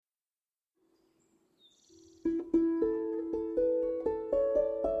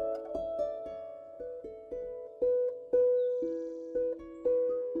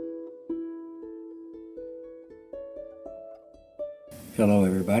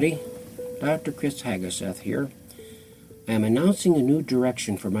everybody. Dr. Chris Haggeseth here. I am announcing a new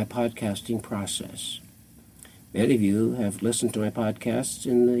direction for my podcasting process. Many of you have listened to my podcasts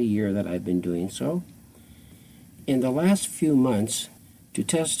in the year that I've been doing so. In the last few months, to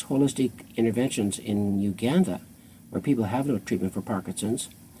test holistic interventions in Uganda, where people have no treatment for Parkinson's,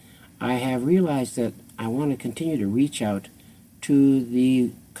 I have realized that I want to continue to reach out to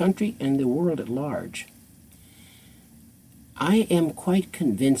the country and the world at large. I am quite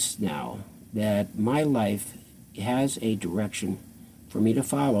convinced now that my life has a direction for me to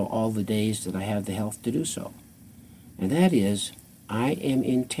follow all the days that I have the health to do so. And that is, I am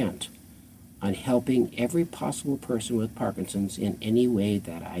intent on helping every possible person with Parkinson's in any way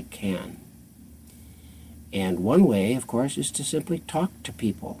that I can. And one way, of course, is to simply talk to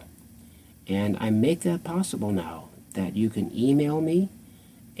people. And I make that possible now, that you can email me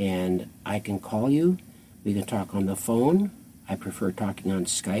and I can call you. We can talk on the phone. I prefer talking on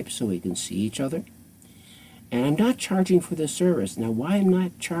Skype so we can see each other. And I'm not charging for this service. Now, why I'm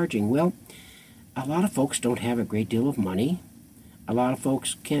not charging? Well, a lot of folks don't have a great deal of money. A lot of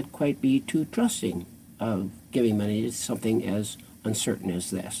folks can't quite be too trusting of giving money to something as uncertain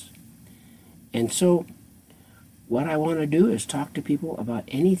as this. And so what I want to do is talk to people about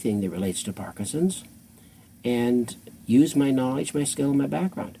anything that relates to Parkinson's and use my knowledge, my skill, and my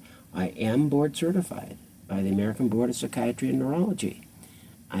background. I am board certified by the American Board of Psychiatry and Neurology.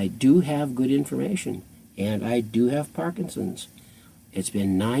 I do have good information, and I do have Parkinson's. It's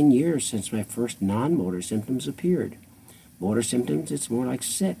been 9 years since my first non-motor symptoms appeared. Motor symptoms, it's more like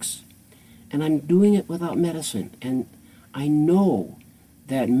 6. And I'm doing it without medicine. And I know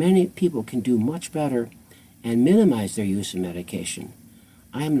that many people can do much better and minimize their use of medication.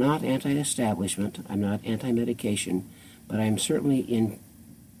 I am not anti-establishment, I'm not anti-medication, but I'm certainly in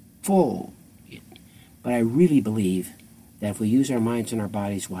full. But I really believe that if we use our minds and our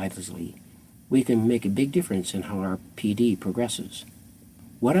bodies wisely, we can make a big difference in how our PD progresses.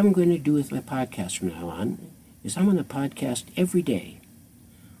 What I'm going to do with my podcast from now on is I'm going to podcast every day.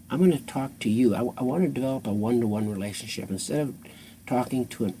 I'm going to talk to you. I want to develop a one-to-one relationship. Instead of talking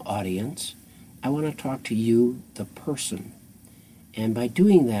to an audience, I want to talk to you, the person. And by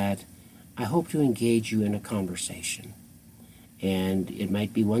doing that, I hope to engage you in a conversation. And it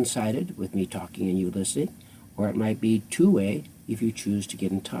might be one-sided with me talking and you listening, or it might be two-way if you choose to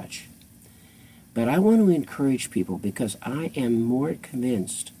get in touch. But I want to encourage people because I am more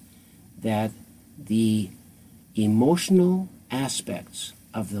convinced that the emotional aspects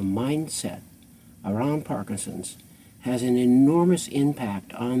of the mindset around Parkinson's has an enormous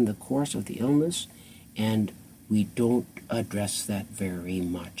impact on the course of the illness, and we don't address that very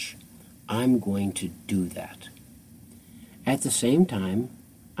much. I'm going to do that. At the same time,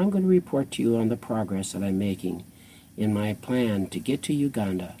 I'm going to report to you on the progress that I'm making in my plan to get to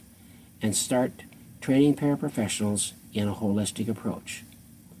Uganda and start training paraprofessionals in a holistic approach.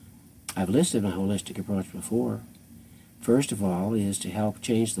 I've listed my holistic approach before. First of all is to help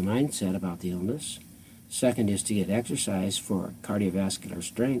change the mindset about the illness. Second is to get exercise for cardiovascular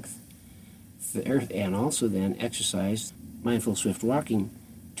strength. Third, and also then exercise, mindful swift walking,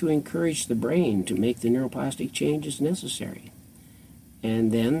 to encourage the brain to make the neuroplastic changes necessary.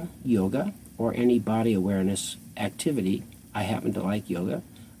 And then yoga, or any body awareness activity. I happen to like yoga.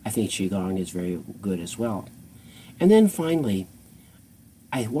 I think Qigong is very good as well. And then finally,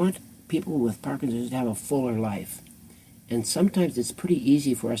 I want people with Parkinson's to have a fuller life. And sometimes it's pretty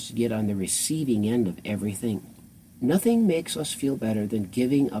easy for us to get on the receiving end of everything. Nothing makes us feel better than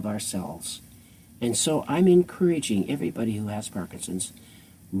giving of ourselves. And so I'm encouraging everybody who has Parkinson's,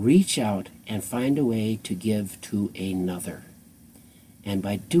 reach out and find a way to give to another. And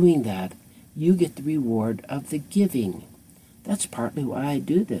by doing that, you get the reward of the giving. That's partly why I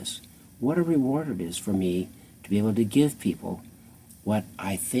do this. What a reward it is for me to be able to give people what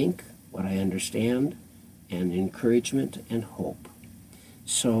I think, what I understand, and encouragement and hope.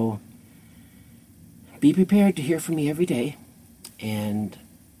 So be prepared to hear from me every day, and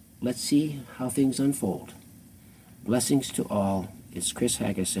let's see how things unfold. Blessings to all. It's Chris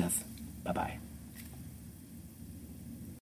Haggeseth. Bye-bye.